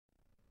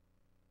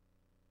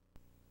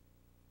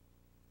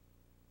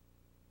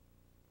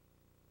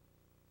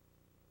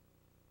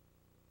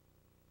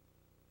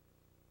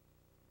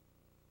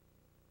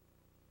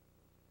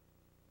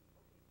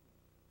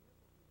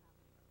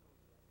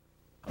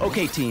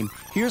Okay, team,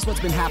 here's what's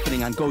been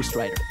happening on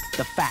Ghostwriter.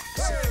 The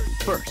facts.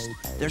 First,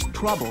 there's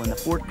trouble in the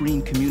Fort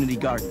Greene Community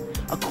Garden,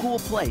 a cool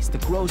place that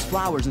grows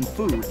flowers and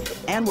food,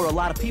 and where a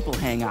lot of people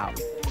hang out.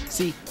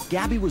 See,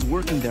 Gabby was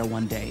working there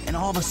one day, and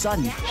all of a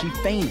sudden, she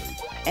fainted.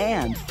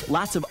 And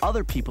lots of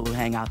other people who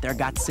hang out there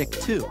got sick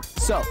too.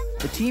 So,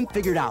 the team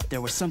figured out there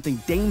was something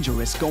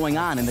dangerous going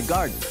on in the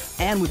garden.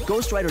 And with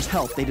Ghostwriter's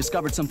help, they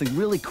discovered something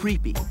really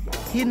creepy.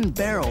 Hidden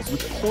barrels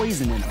with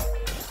poison in them.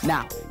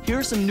 Now, here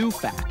are some new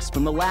facts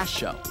from the last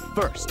show.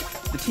 First,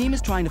 the team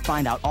is trying to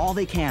find out all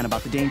they can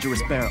about the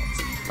dangerous barrels,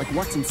 like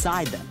what's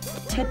inside them.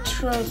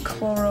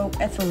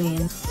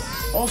 Tetrachloroethylene,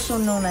 also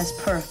known as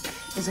perc,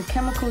 is a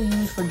chemical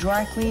used for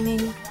dry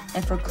cleaning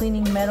and for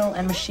cleaning metal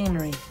and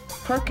machinery.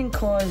 Perc can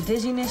cause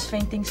dizziness,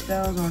 fainting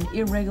spells, or an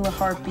irregular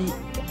heartbeat,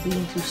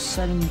 leading to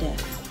sudden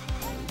death.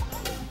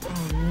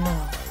 Oh,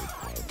 no.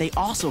 They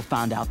also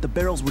found out the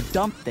barrels were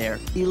dumped there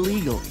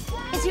illegally.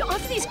 See,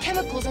 after these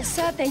chemicals have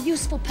served their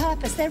useful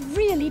purpose, they're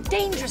really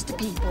dangerous to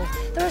people.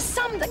 There are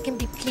some that can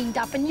be cleaned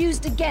up and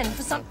used again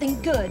for something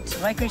good.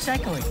 Like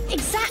recycling.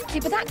 Exactly,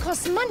 but that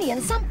costs money,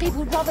 and some people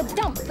would rather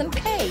dump than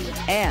pay.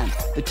 And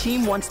the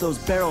team wants those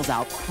barrels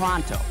out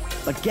pronto,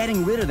 but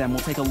getting rid of them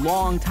will take a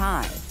long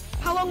time.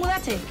 How long will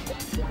that take?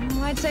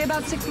 I'd say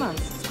about 6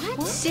 months.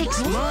 What?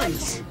 6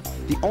 months?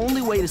 The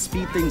only way to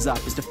speed things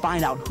up is to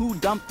find out who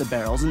dumped the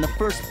barrels in the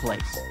first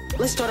place.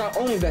 Let's start our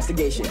own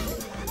investigation.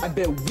 I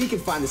bet we can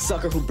find the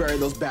sucker who buried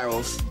those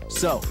barrels.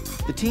 So,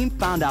 the team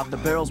found out the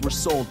barrels were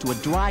sold to a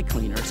dry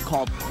cleaners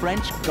called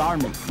French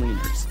Garment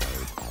Cleaners.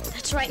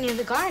 That's right near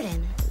the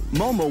garden.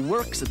 Momo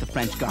works at the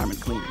French Garment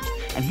Cleaners,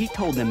 and he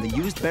told them the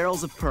used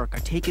barrels of perc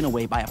are taken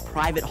away by a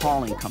private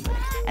hauling company,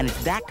 and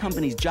it's that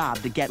company's job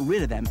to get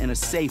rid of them in a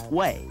safe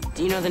way.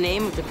 Do you know the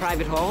name of the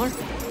private hauler?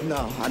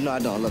 No, I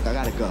don't. Look, I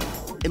gotta go.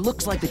 It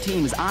looks like the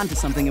team is onto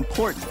something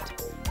important,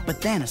 but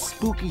then a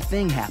spooky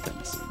thing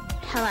happens.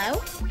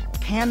 Hello?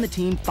 Can the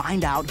team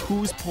find out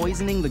who's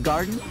poisoning the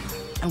garden?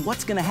 And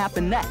what's gonna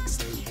happen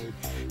next?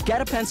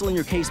 Get a pencil and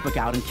your casebook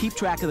out and keep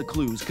track of the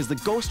clues, because the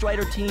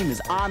Ghostwriter team is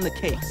on the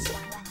case.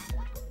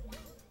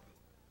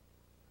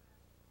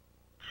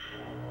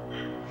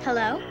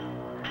 Hello?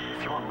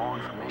 If you want more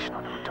information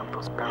on who dumped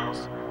those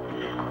barrels, you'll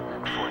be in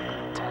Fort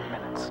in 10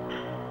 minutes.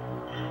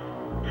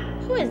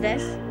 Who is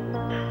this?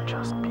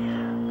 Just be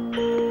there.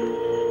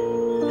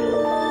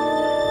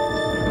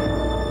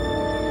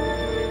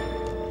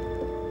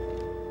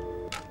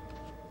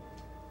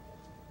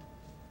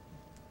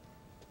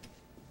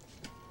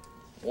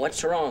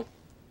 What's wrong?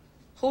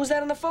 Who's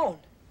that on the phone?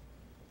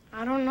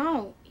 I don't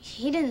know.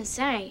 He didn't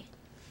say.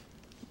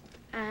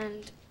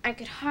 And I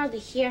could hardly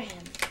hear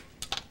him.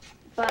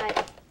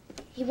 But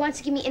he wants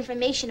to give me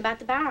information about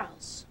the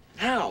barrels.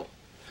 How?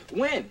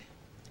 When?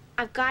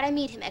 I've got to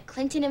meet him at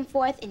Clinton and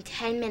 4th in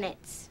 10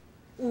 minutes.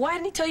 Why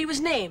didn't he tell you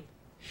his name?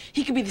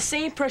 He could be the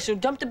same person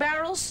who dumped the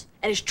barrels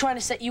and is trying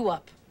to set you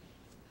up.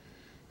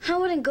 I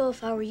wouldn't go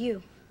if I were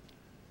you.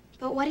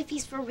 But what if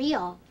he's for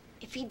real?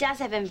 If he does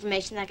have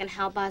information that can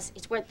help us,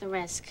 it's worth the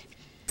risk.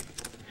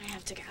 I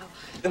have to go.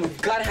 Then we've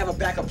gotta have a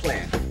backup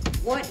plan.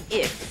 What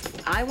if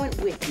I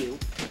went with you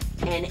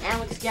and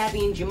Alex,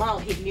 Gabby, and Jamal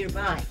hid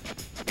nearby,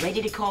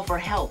 ready to call for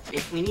help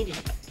if we needed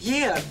it?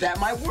 Yeah, that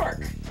might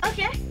work.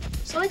 Okay,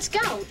 so let's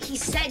go. He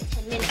said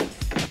 10 minutes.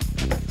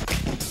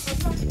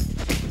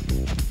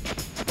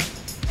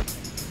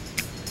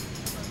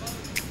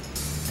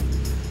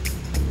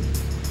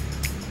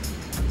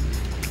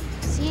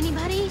 See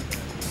anybody?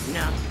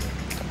 No.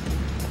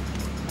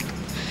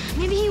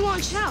 Maybe he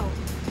won't show.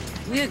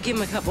 We'll give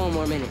him a couple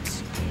more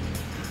minutes.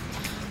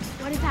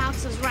 What if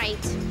Alex was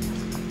right?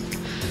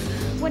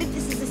 What if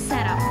this is a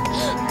setup?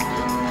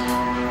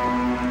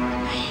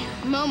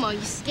 Momo,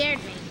 you scared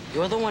me.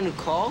 You're the one who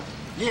called?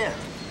 Yeah.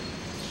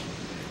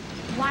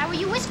 Why were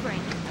you whispering?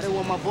 I didn't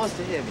want my boss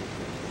to hear me.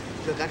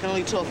 Look, I can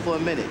only talk for a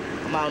minute.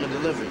 I'm out on a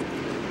delivery.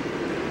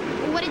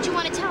 What did you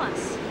want to tell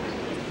us?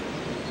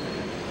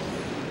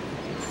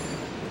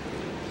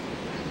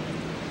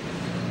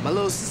 My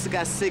little sister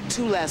got sick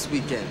too last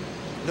weekend.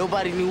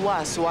 Nobody knew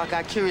why, so I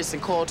got curious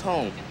and called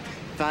home.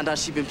 Found out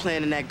she'd been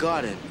playing in that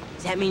garden.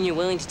 Does that mean you're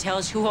willing to tell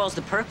us who hauls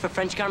the perc for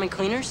French Garment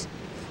Cleaners?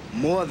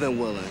 More than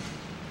willing.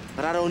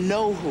 But I don't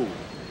know who.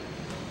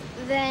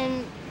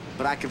 Then...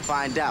 But I can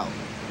find out.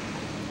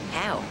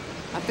 How?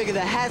 I figure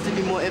there has to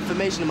be more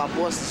information in my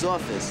boss's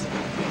office.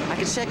 I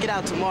can check it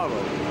out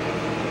tomorrow.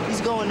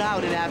 He's going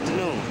out in the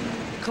afternoon.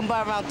 Come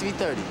by around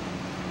 3:30.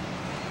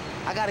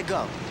 I gotta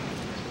go.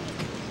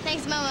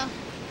 Thanks, Momo.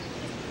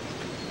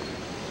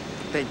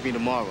 Thank me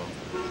tomorrow.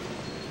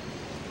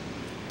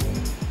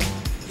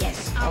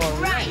 Yes. All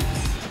right.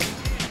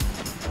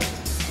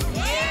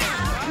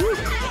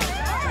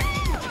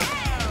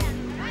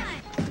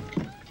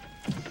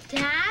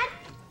 Dad?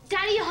 Dad,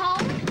 are you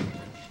home?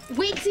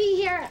 Wait till you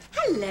hear...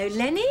 Hello,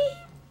 Lenny.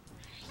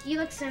 You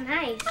look so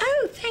nice.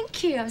 Oh,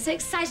 thank you. I'm so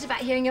excited about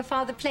hearing your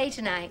father play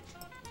tonight.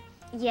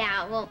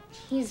 Yeah, well,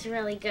 he's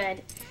really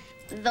good.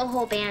 The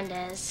whole band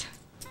is.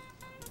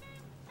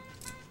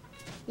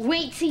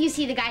 Wait till you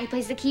see the guy who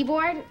plays the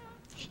keyboard.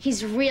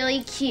 He's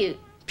really cute.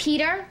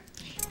 Peter,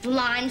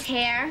 blonde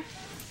hair.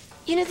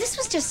 You know, this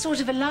was just sort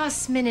of a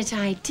last-minute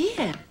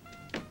idea.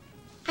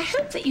 I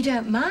hope that you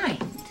don't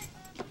mind.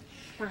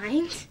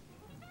 Mind?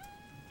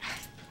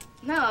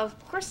 No,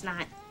 of course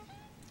not.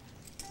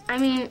 I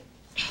mean,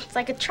 it's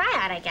like a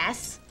tryout, I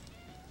guess.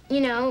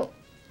 You know,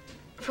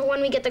 for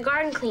when we get the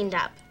garden cleaned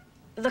up.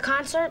 The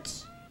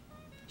concerts.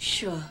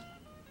 Sure.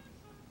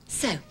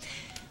 So,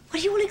 what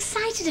are you all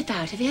excited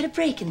about? Have you had a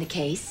break in the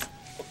case?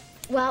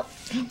 Well,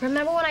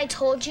 remember when I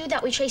told you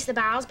that we traced the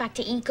barrels back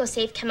to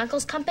EcoSafe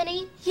Chemicals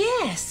Company?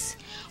 Yes.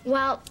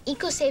 Well,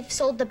 EcoSafe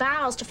sold the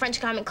barrels to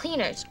French garment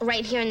cleaners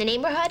right here in the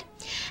neighborhood.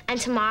 And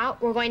tomorrow,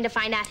 we're going to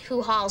find out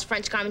who hauls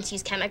French garments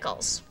use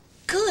chemicals.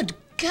 Good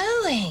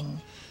going.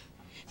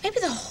 Maybe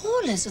the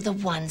haulers are the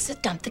ones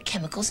that dump the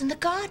chemicals in the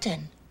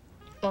garden.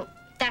 Well,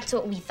 that's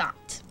what we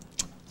thought.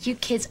 You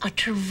kids are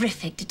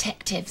terrific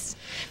detectives.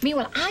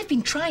 Meanwhile, I've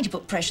been trying to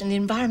put pressure on the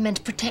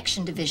Environmental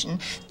Protection Division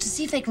to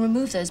see if they can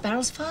remove those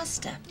barrels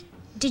faster.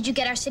 Did you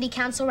get our city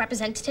council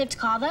representative to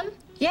call them?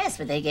 Yes,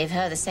 but they gave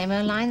her the same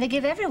old line they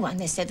give everyone.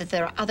 They said that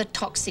there are other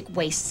toxic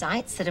waste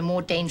sites that are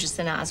more dangerous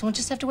than ours, and we'll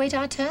just have to wait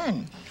our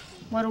turn.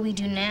 What do we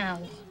do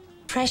now?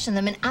 Pressure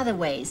them in other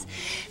ways.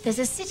 There's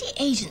a city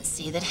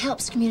agency that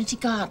helps community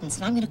gardens,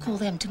 and I'm going to call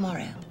them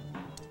tomorrow.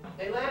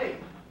 Hey, Lenny.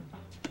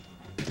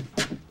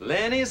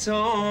 Lenny's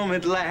home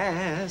at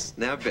last.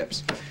 Now,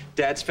 Bips.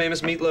 Dad's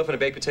famous meatloaf and a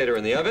baked potato are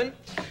in the oven,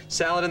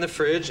 salad in the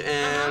fridge,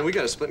 and we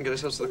gotta split and get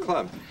ourselves to the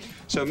club.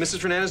 So Mrs.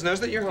 Fernandez knows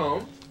that you're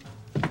home.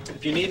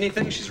 If you need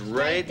anything, she's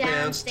right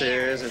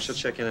downstairs, and she'll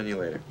check in on you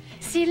later.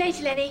 See you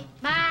later, Lenny.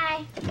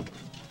 Bye.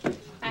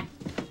 Bye.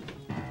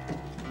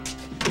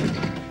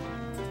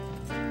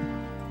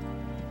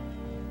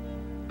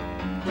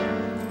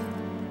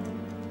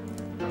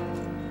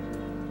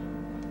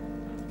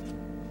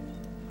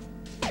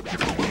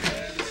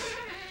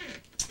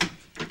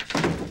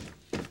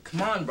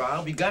 Come on,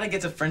 Barrell. We gotta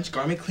get to French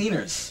garment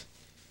cleaners.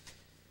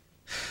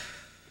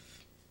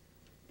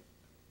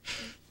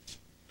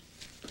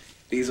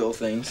 These old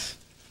things.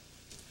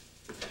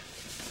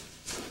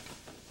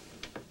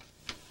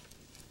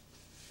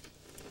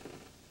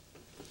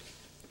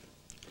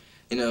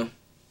 You know,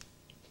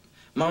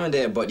 Mom and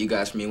Dad bought you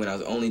guys for me when I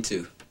was only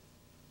 2.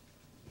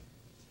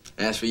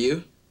 And as for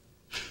you,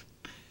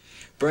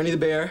 Bernie the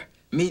bear,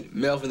 meet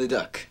Melvin the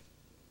duck.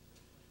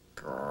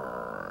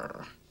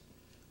 Grrr.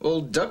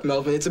 Well, duck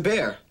Melvin, it's a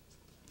bear.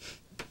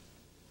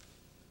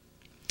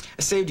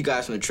 I saved you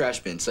guys from the trash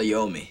bin, so you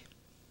owe me.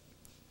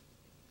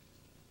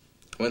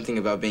 One thing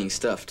about being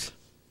stuffed,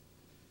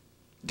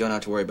 you don't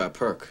have to worry about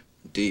Perk,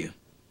 do you?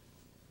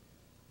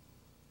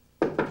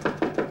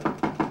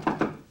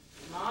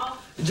 Mom?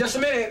 Just a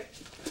minute.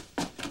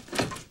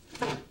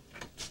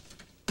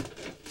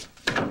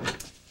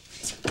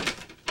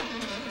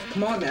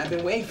 Come on, man, I've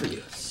been waiting for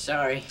you.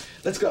 Sorry.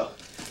 Let's go.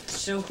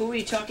 So who are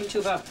you talking to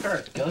about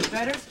Perk?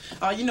 Ghostwriter?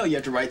 Oh, you know you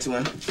have to write to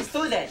him.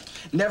 Who then?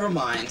 Never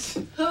mind.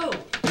 Who?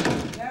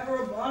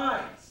 Never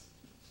mind.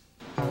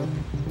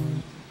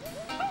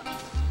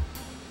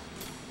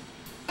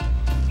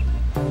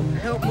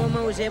 I hope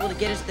Momo was able to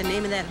get us the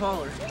name of that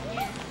hauler.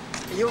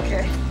 Are you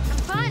okay? I'm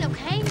fine,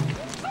 okay?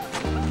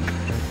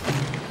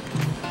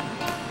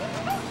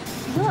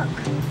 Look.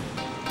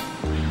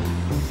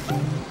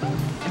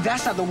 And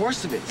that's not the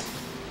worst of it.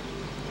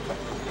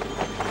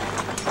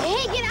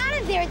 Hey, get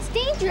out of there. It's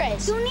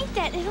dangerous. Don't eat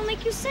that. It'll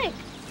make you sick.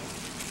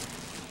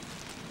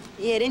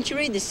 Yeah, didn't you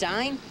read the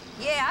sign?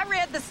 Yeah, I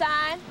read the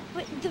sign.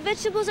 But the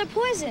vegetables are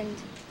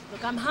poisoned.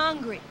 Look, I'm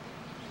hungry.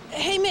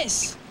 Hey,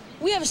 miss,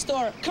 we have a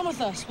store. Come with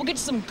us. We'll get you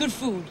some good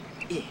food.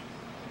 Yeah.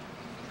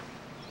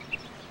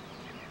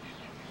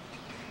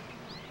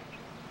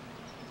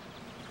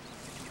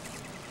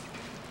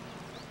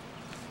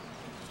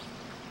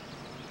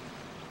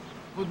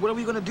 What are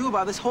we gonna do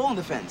about this hole in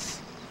the fence?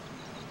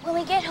 When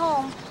we get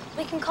home,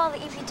 we can call the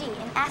EPD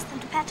and ask them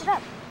to patch it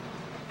up.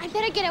 I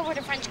better get over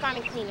to French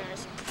garment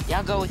cleaners. Yeah,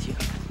 I'll go with you.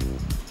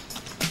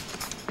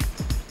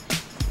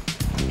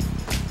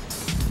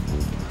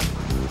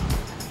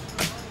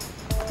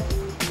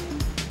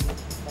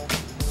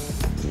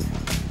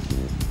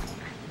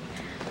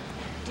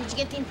 Did you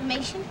get the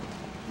information?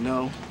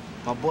 No.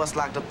 My boss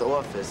locked up the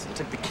office and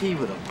took the key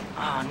with him.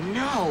 Oh,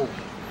 no.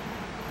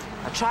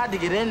 I tried to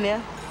get in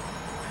there.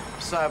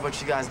 I'm sorry about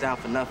you guys down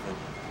for nothing.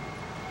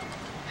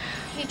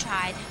 You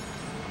tried.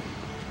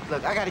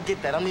 Look, I gotta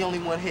get that. I'm the only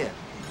one here.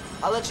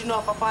 I'll let you know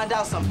if I find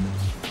out something.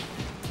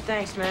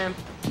 Thanks, ma'am.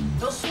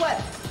 No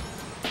sweat.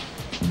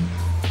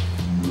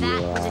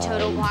 That was a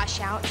total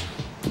washout.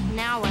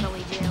 Now what do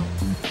we do?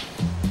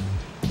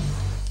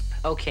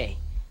 Okay,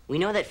 we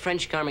know that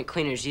French garment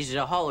cleaners uses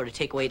a hauler to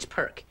take away its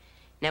perk.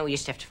 Now we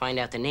just have to find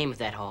out the name of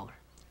that hauler.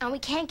 And we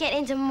can't get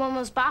into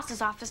Momo's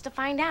boss's office to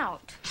find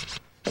out.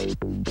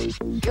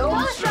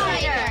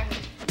 Ghostwriter!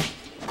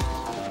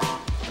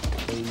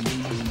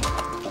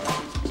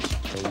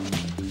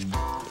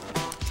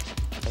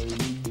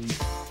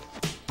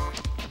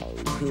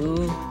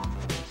 Who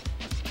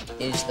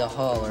is the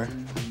hauler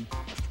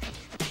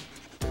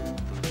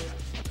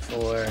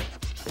for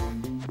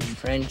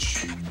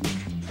French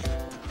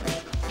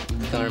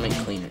garment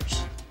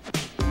cleaners.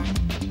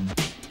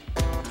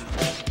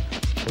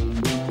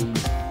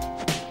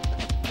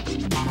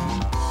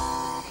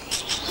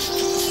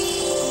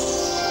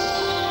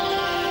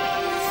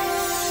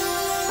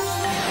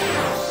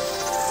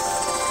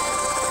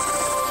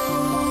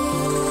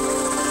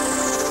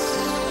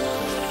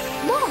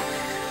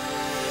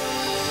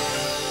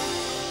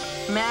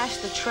 Mash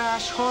the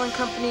Trash Hauling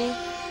Company,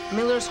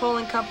 Miller's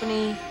Hauling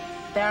Company,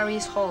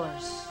 Barry's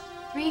Haulers.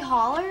 3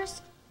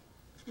 haulers?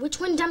 Which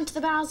one dumped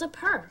the barrels of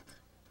perk?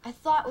 I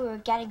thought we were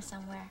getting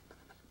somewhere.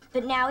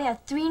 But now we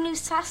have 3 new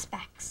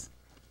suspects.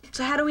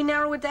 So how do we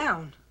narrow it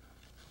down?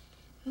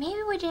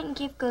 Maybe we didn't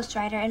give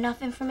Ghostwriter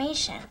enough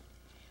information.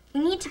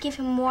 We need to give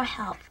him more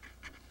help.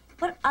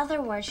 What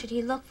other word should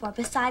he look for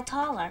besides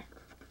hauler?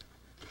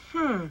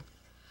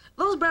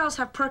 Those barrels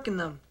have perk in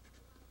them.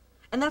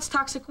 And that's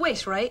toxic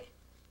waste, right?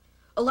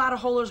 A lot of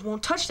haulers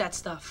won't touch that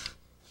stuff.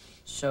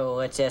 So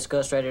let's ask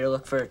Ghostwriter to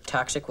look for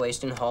toxic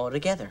waste and haul it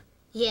together.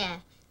 Yeah,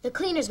 the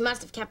cleaners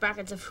must have kept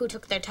records of who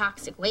took their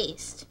toxic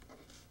waste.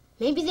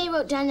 Maybe they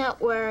wrote down that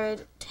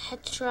word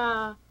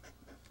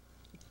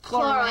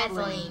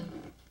tetrachloroethylene.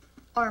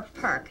 Or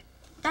perk.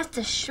 That's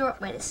the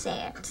short way to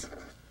say it.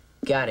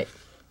 Got it.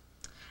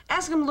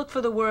 Ask him to look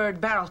for the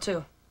word barrel,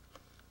 too.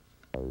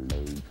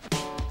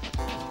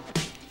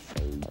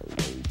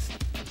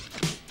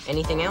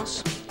 Anything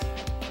else?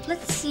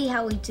 Let's see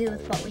how we do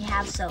with what we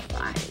have so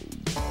far.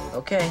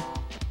 Okay.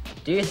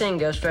 Do your thing,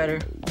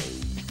 Ghostwriter.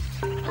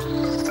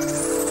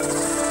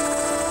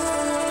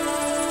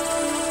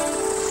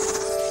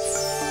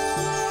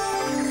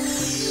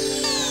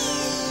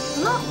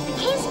 Look, the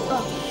case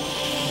book.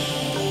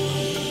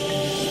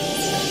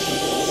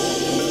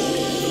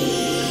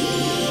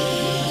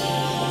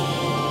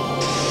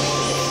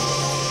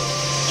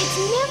 It's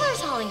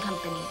Miller's Hauling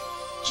Company.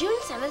 June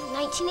 7th,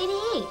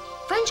 1988.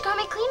 French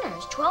garment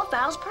cleaners, 12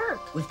 barrels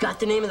perk. We've got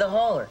the name of the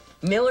hauler.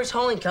 Miller's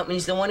Hauling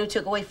Company's the one who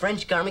took away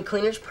French garment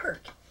cleaners' perk.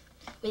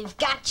 We've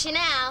got you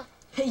now.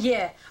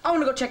 Yeah, I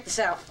want to go check this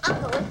out.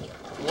 I'll go with you.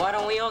 Why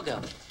don't we all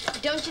go?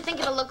 Don't you think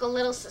it'll look a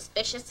little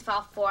suspicious if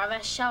all 4 of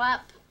us show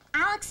up?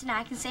 Alex and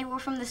I can say we're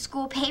from the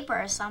school paper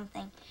or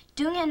something,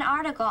 doing an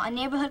article on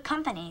neighborhood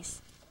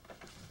companies.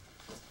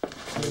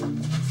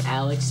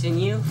 Alex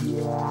and you?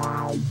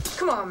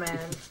 Come on,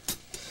 man.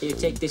 Here,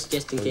 take this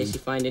just in case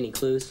you find any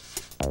clues.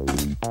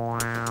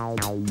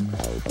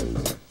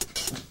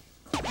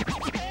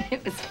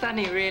 It was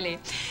funny, really.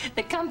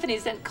 The company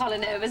sent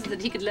Colin over so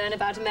that he could learn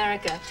about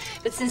America.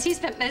 But since he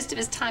spent most of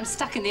his time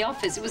stuck in the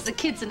office, it was the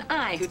kids and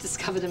I who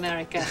discovered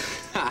America.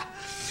 Ha!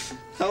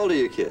 How old are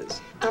your kids?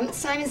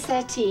 Simon's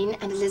 13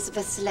 and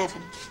Elizabeth's 11.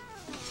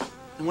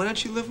 And why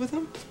don't you live with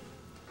them?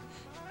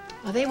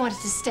 Well, they wanted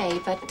to stay,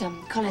 but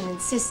Colin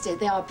insisted.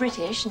 They are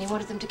British, and he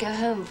wanted them to go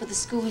home for the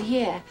school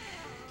year.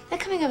 They're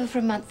coming over for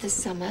a month this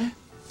summer,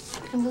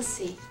 and we'll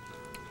see.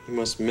 You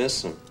must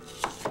miss them.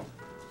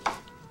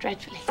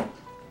 Dreadfully.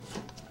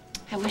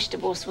 I wish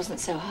divorce wasn't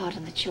so hard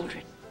on the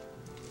children.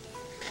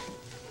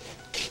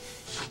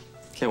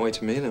 Can't wait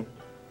to meet him.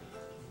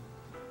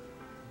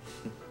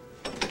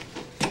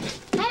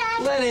 Hi,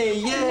 Dad. Lenny,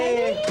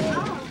 yay!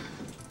 Oh.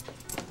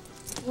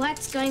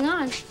 What's going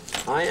on?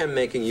 I am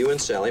making you and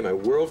Sally my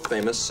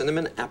world-famous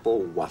cinnamon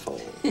apple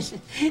waffle.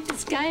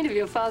 It's kind of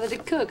your father to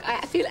cook.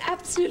 I feel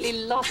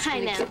absolutely lost I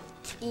in the know.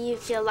 You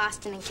feel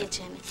lost in the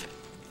kitchen.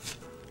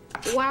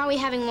 Why are we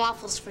having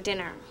waffles for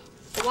dinner?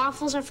 The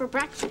waffles are for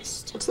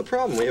breakfast. What's the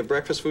problem? We have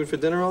breakfast food for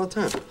dinner all the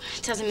time.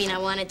 Doesn't mean I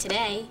want it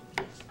today.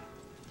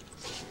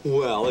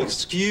 Well,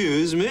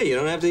 excuse me. You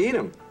don't have to eat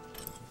them.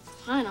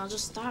 Fine, I'll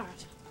just starve.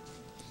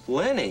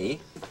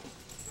 Lenny?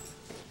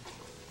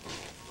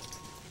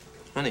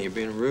 Honey, you're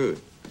being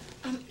rude.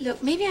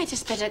 Look, maybe I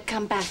just better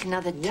come back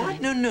another time.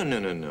 What?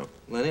 No.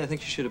 Lenny, I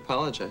think you should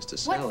apologize to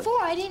Sally. What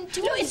for? I didn't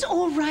do it. No, it's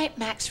all right,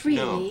 Max,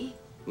 really.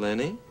 No.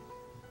 Lenny?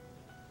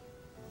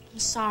 I'm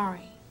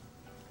sorry.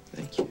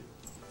 Thank you.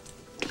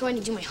 I'm going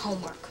to do my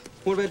homework.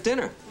 What about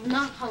dinner? I'm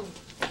not hungry.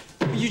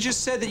 You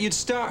just said that you'd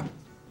start.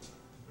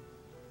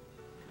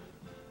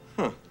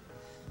 Huh.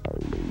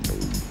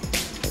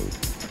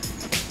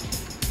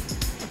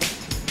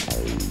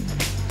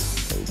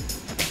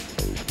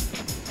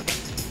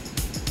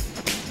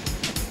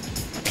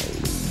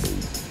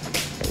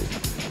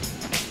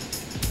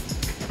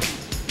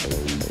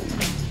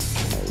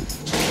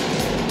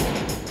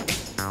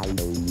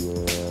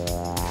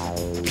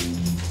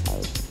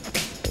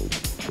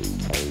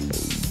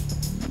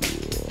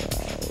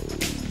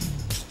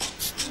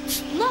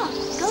 Look,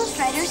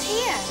 Ghostwriter's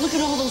here. Look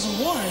at all those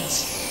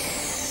awards.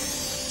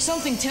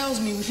 Something tells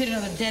me we've hit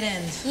another dead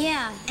end.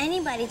 Yeah,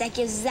 anybody that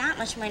gives that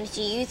much money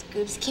to youth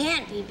groups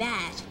can't be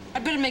bad. I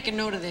better make a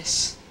note of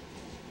this.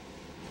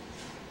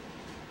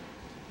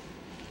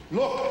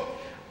 Look,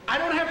 I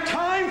don't have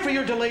time for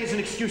your delays and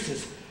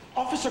excuses.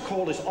 Officer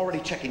Cole is already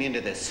checking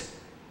into this.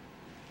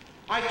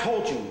 I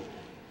told you,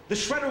 the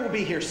shredder will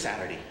be here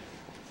Saturday.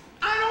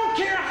 I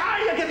don't care how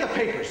you get the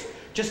papers.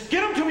 Just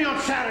get them to me on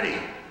Saturday.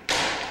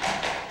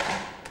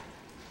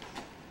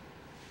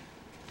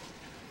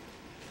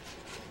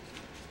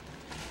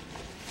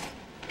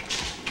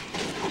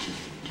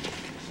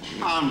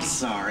 I'm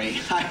sorry.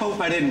 I hope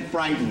I didn't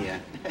frighten you.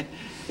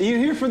 Are you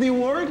here for the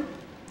award?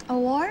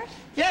 Award?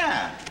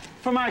 Yeah,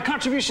 for my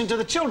contribution to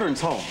the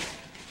children's home.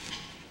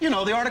 You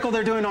know, the article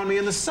they're doing on me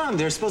in the Sun.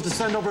 They're supposed to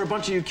send over a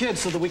bunch of you kids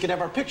so that we could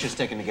have our pictures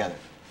taken together.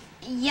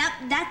 Yep,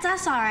 that's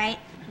us, all right.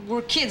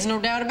 We're kids, no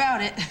doubt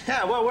about it.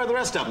 Yeah, well, where are the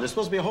rest of them? There's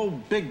supposed to be a whole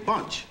big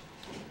bunch.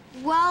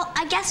 Well,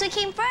 I guess we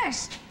came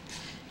first.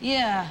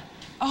 Yeah.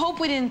 I hope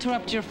we didn't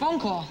interrupt your phone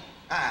call.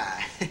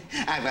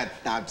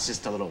 I've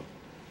just a little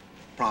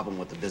problem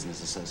with the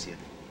business associate.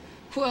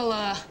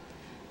 Well,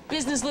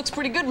 business looks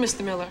pretty good,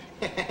 Mr. Miller.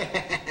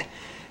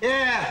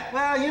 Yeah,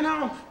 well, you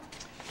know,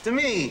 to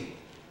me,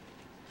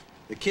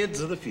 the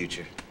kids are the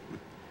future.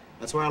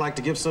 That's why I like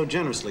to give so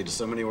generously to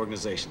so many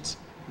organizations.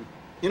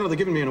 You know, they're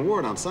giving me an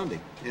award on Sunday.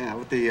 Yeah,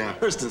 with the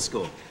Hurston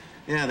School.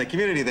 Yeah, the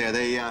community there,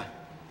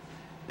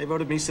 they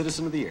voted me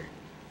Citizen of the Year.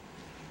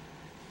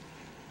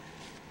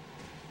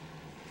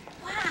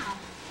 Wow.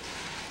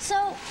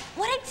 So,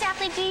 what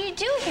exactly do you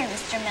do here,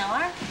 Mr.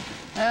 Miller?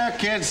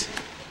 Kids,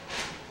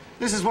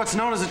 this is what's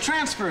known as a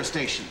transfer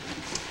station.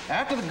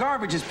 After the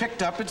garbage is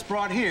picked up, it's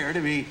brought here to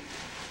be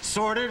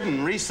sorted and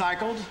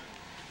recycled.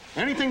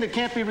 Anything that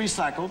can't be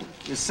recycled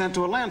is sent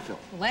to a landfill.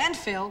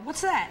 Landfill?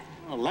 What's that?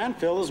 A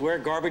landfill is where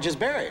garbage is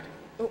buried.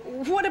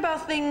 What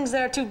about things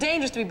that are too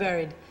dangerous to be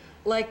buried?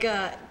 Like,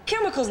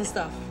 chemicals and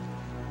stuff.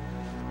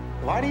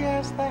 Why do you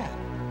ask that?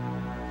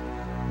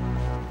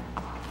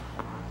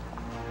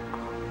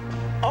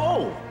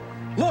 Oh,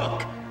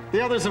 look,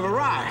 the others have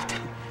arrived.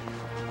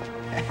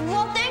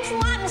 Well, thanks a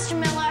lot, Mr.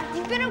 Miller.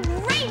 You've been a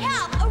great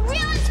help, a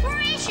real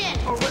inspiration.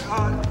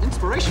 Oh,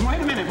 inspiration? Wait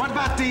a minute. What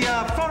about the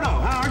photo?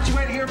 Huh? Aren't you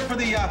waiting here for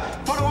the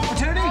photo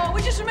opportunity? Oh,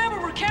 we just remember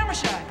we're camera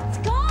shy. Let's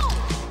go.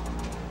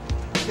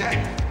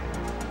 Yeah.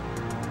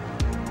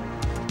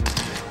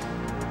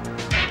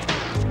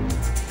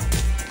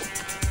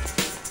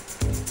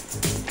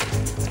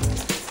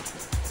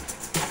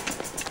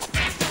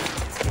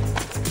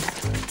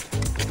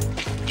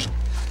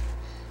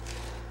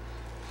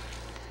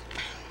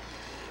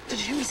 Did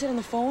you hear me said on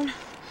the phone?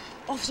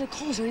 Officer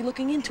Cole's already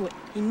looking into it.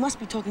 He must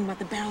be talking about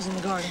the barrels in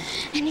the garden.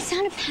 And he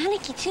sounded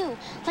panicky, too,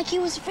 like he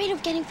was afraid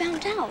of getting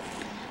found out.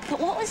 But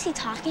what was he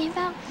talking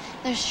about?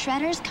 There's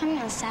shredders coming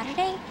on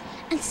Saturday,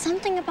 and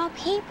something about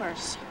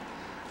papers.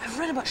 I've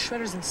read about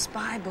shredders in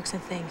spy books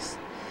and things.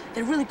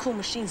 They're really cool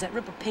machines that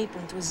rip a paper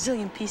into a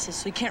zillion pieces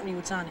so you can't read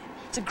what's on it.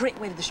 It's a great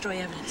way to destroy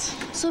evidence.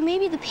 So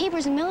maybe the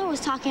papers Miller was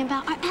talking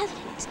about are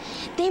evidence.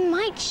 They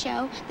might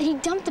show that he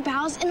dumped the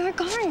barrels in our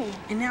garden.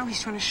 And now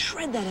he's trying to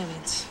shred that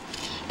evidence.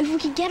 If we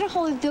could get a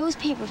hold of those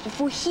papers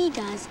before he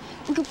does,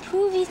 we could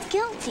prove he's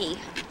guilty.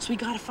 So we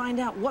gotta find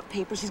out what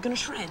papers he's gonna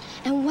shred.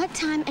 And what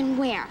time and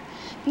where.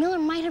 Miller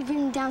might have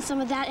written down some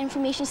of that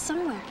information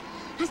somewhere.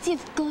 Let's see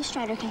if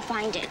Ghostwriter can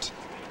find it.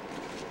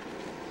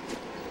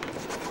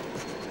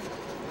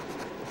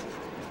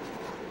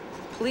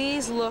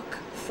 Please look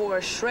for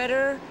a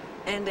shredder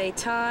and a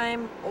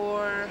time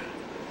or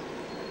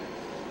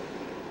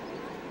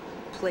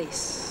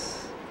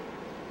place.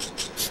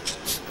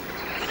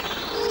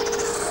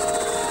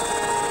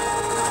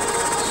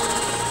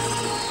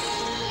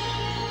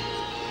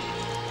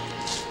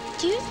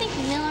 Do you think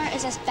Miller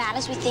is as bad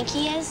as we think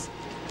he is?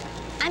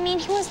 I mean,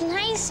 he was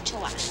nice to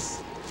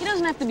us. He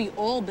doesn't have to be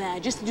all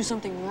bad just to do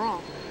something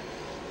wrong.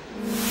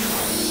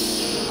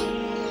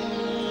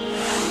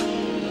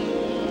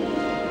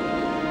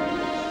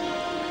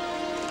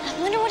 I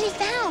wonder what he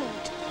found.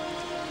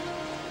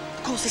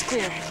 The coast is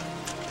clear.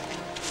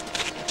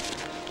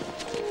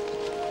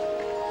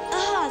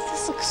 Ugh,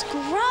 this looks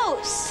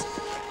gross.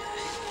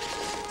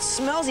 It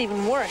smells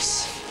even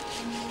worse.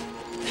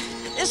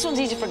 This one's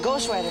easy for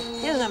Ghostwriter.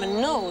 He doesn't have a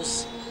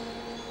nose.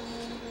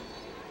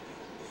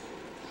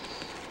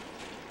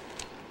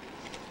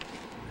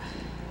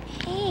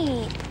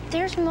 Hey,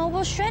 there's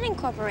Mobile Shredding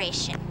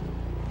Corporation.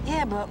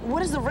 Yeah, but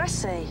what does the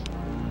rest say?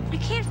 I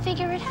can't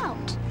figure it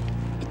out.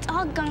 It's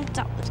all gunked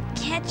up with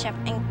ketchup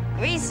and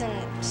grease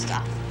and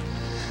stuff.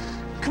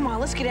 Come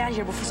on, let's get out of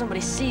here before somebody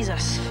sees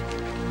us.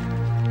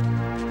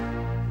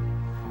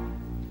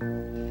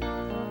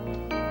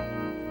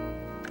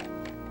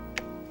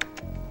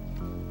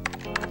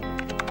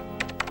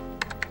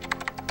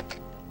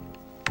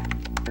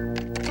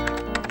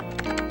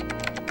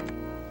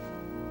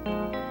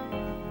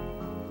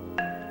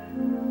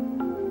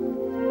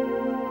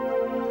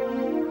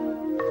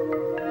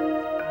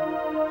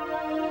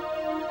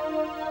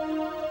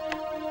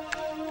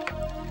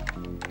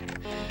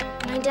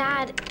 My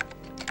dad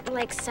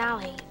likes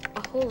Sally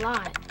a whole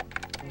lot.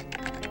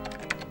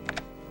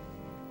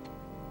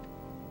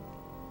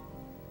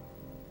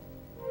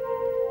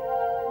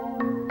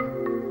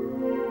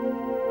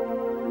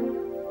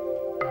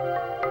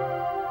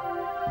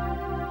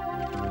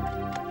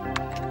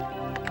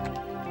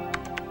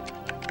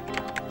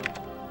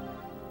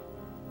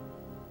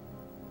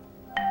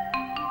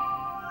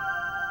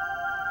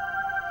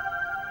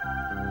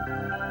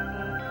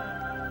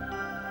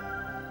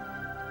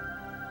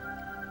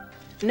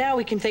 Now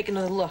we can take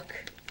another look.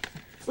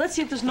 Let's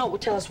see if this note will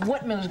tell us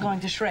what Miller's going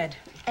to shred.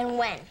 And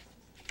when?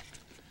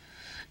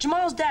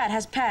 Jamal's dad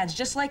has pads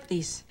just like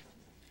these.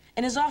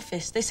 In his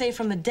office, they say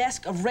from the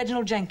desk of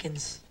Reginald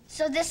Jenkins.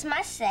 So this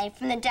must say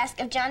from the desk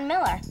of John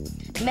Miller.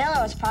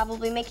 Miller was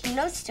probably making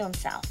notes to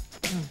himself.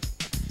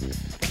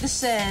 This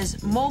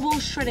says Mobile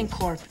Shredding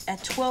Corp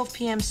at 12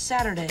 p.m.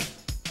 Saturday.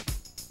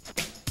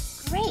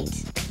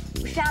 Great.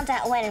 We found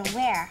out when and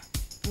where.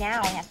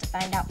 Now we have to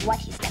find out what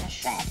he's gonna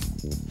shred.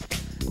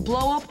 A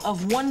blow-up of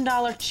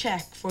 $1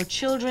 check for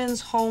Children's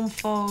Home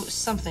for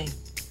something.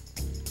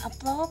 A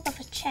blow-up of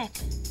a check.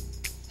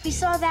 We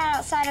saw that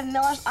outside of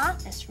Miller's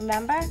office,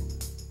 remember?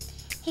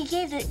 He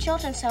gave the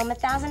children's home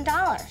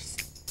 $1,000.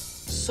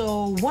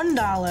 So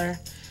 $1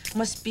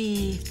 must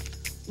be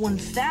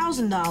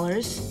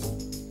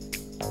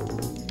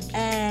 $1,000.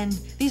 And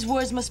these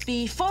words must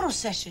be photo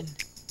session.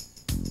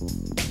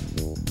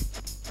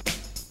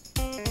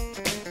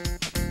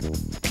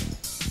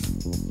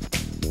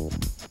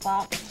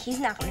 Well,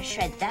 he's not gonna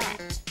shred that.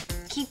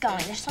 Keep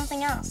going, there's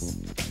something else.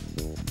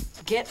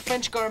 Get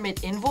French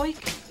garment invoice?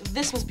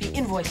 This must be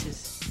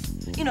invoices.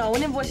 You know,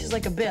 an invoice is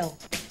like a bill.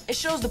 It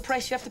shows the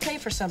price you have to pay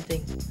for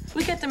something.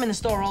 We get them in the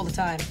store all the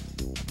time.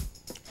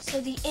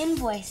 So the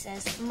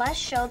invoices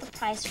must show the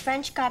price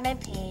French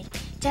Garment paid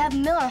to have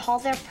Miller haul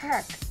their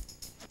perk.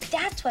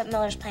 That's what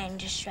Miller's planning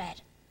to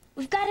shred.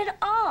 We've got it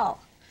all.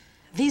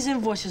 These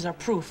invoices are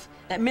proof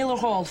that Miller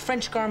hauled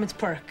French Garment's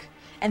perk,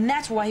 and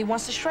that's why he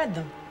wants to shred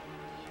them.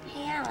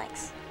 Hey,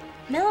 Alex,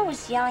 Miller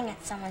was yelling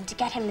at someone to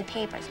get him the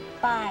papers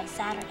by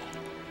Saturday.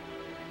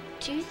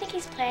 Do you think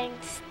he's planning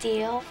to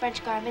steal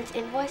French Garment's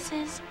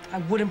invoices? I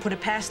wouldn't put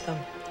it past them.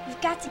 We've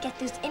got to get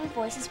those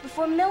invoices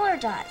before Miller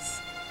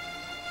does.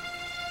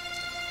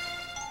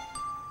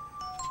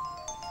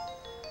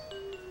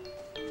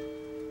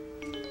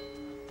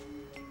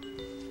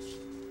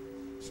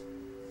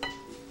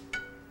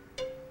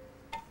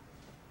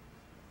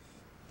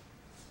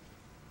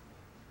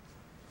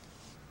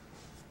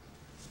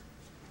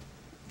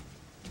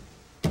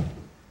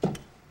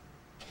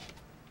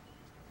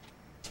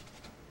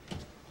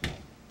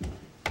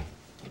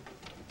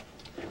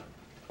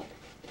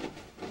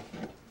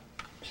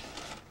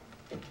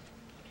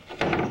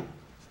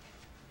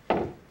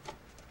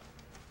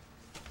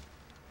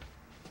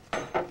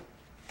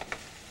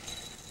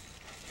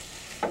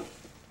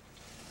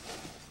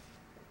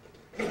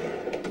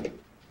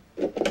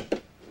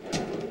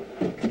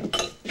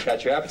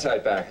 Got your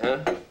appetite back, huh?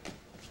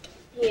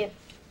 Yeah.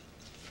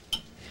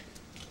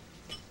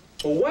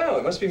 Well, wow,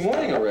 it must be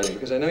morning already,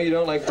 because I know you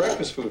don't like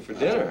breakfast food for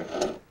dinner.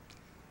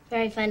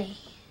 Very funny.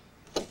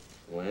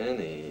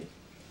 Lenny.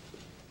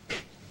 I'm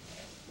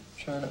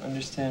trying to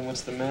understand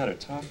what's the matter.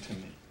 Talk to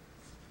me.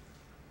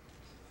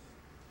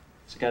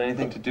 Has it got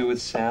anything to do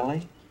with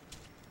Sally?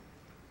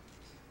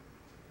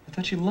 I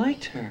thought you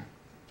liked her.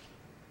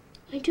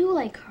 I do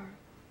like her.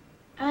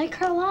 I like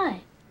her a lot.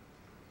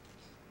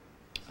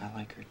 I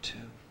like her, too.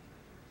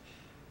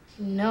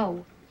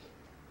 No.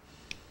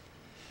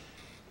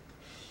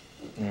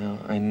 Now,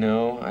 I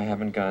know I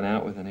haven't gone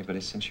out with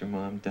anybody since your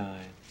mom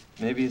died.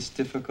 Maybe it's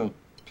difficult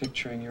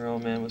picturing your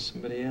old man with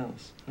somebody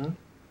else, huh?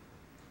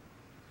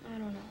 I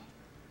don't know.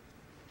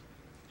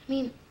 I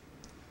mean,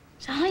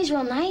 Sally's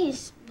real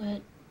nice,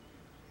 but...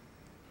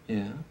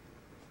 Yeah?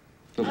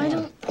 But I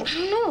don't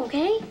know,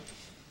 okay?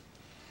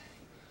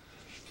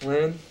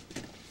 Len,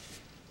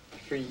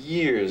 for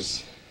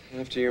years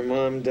after your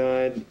mom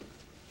died,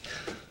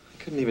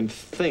 I couldn't even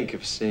think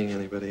of seeing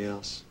anybody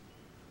else.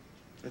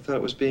 I thought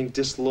it was being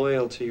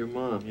disloyal to your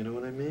mom, you know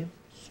what I mean?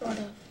 Sort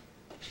of.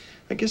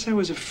 I guess I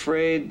was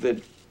afraid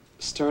that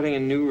starting a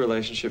new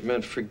relationship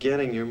meant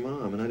forgetting your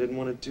mom, and I didn't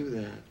want to do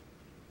that.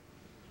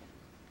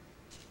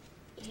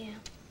 Yeah.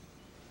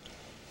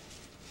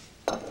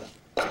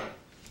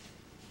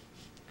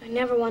 I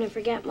never want to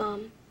forget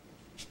Mom.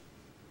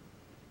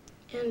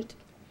 And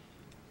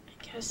I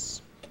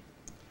guess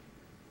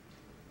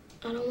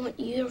I don't want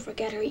you to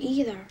forget her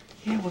either.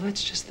 Yeah, well,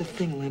 that's just the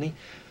thing, Lenny.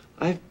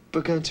 I've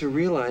begun to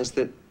realize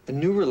that a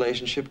new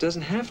relationship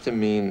doesn't have to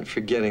mean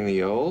forgetting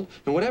the old.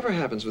 And whatever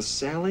happens with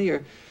Sally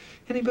or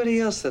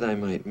anybody else that I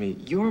might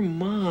meet, your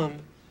mom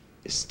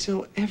is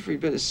still every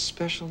bit as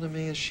special to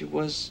me as she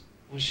was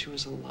when she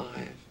was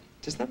alive.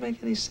 Does that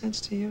make any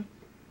sense to you?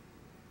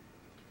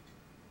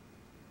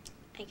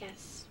 I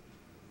guess.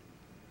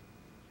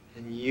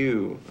 And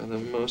you are the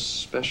most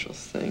special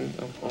thing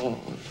of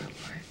all in my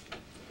life.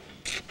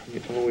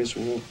 You always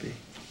will be.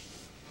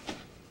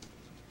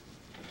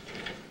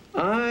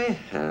 I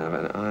have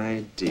an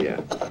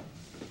idea.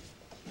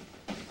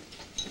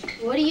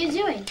 What are you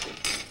doing?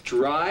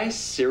 Dry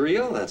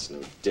cereal? That's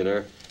no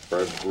dinner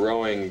for a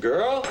growing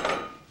girl.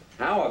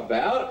 How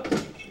about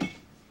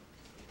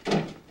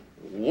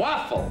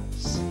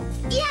waffles?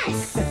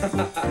 Yes!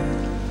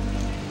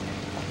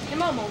 Hey,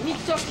 Mama, we need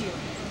to talk to you.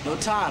 No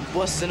time.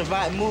 Boss is in a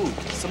right mood.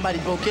 Somebody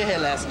broke in here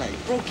last night.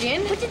 Broke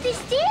in? What did they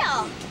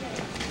steal?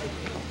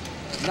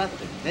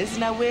 Nothing. Isn't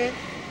that weird?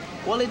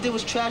 All they did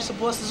was trash the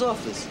boss's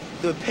office.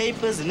 There were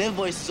papers and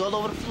invoices all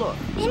over the floor.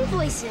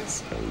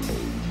 Invoices.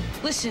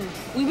 Listen,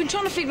 we've been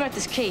trying to figure out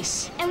this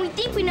case. And we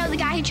think we know the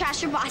guy who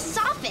trashed your boss's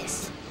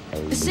office.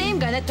 The same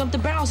guy that dumped the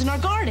barrels in our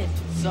garden.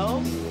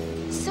 So?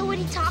 So would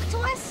he talk to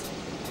us?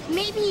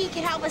 Maybe he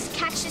could help us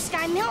catch this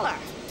guy Miller.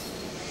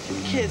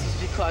 You kids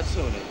must be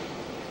cartooning.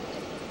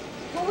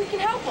 Well, we can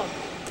help him.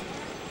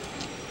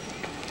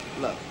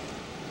 Look,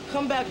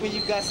 come back when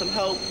you got some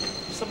help.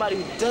 Somebody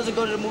who doesn't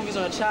go to the movies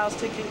on a child's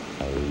ticket.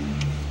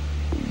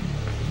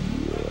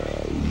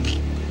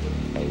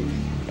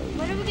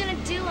 What are we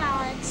gonna do,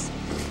 Alex?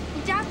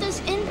 Without those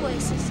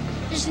invoices,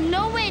 there's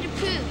no way to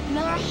prove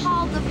Miller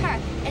hauled the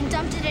perk and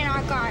dumped it in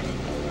our garden.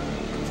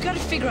 We've got to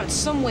figure out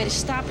some way to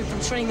stop him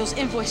from shredding those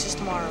invoices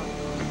tomorrow.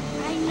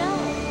 I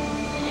know.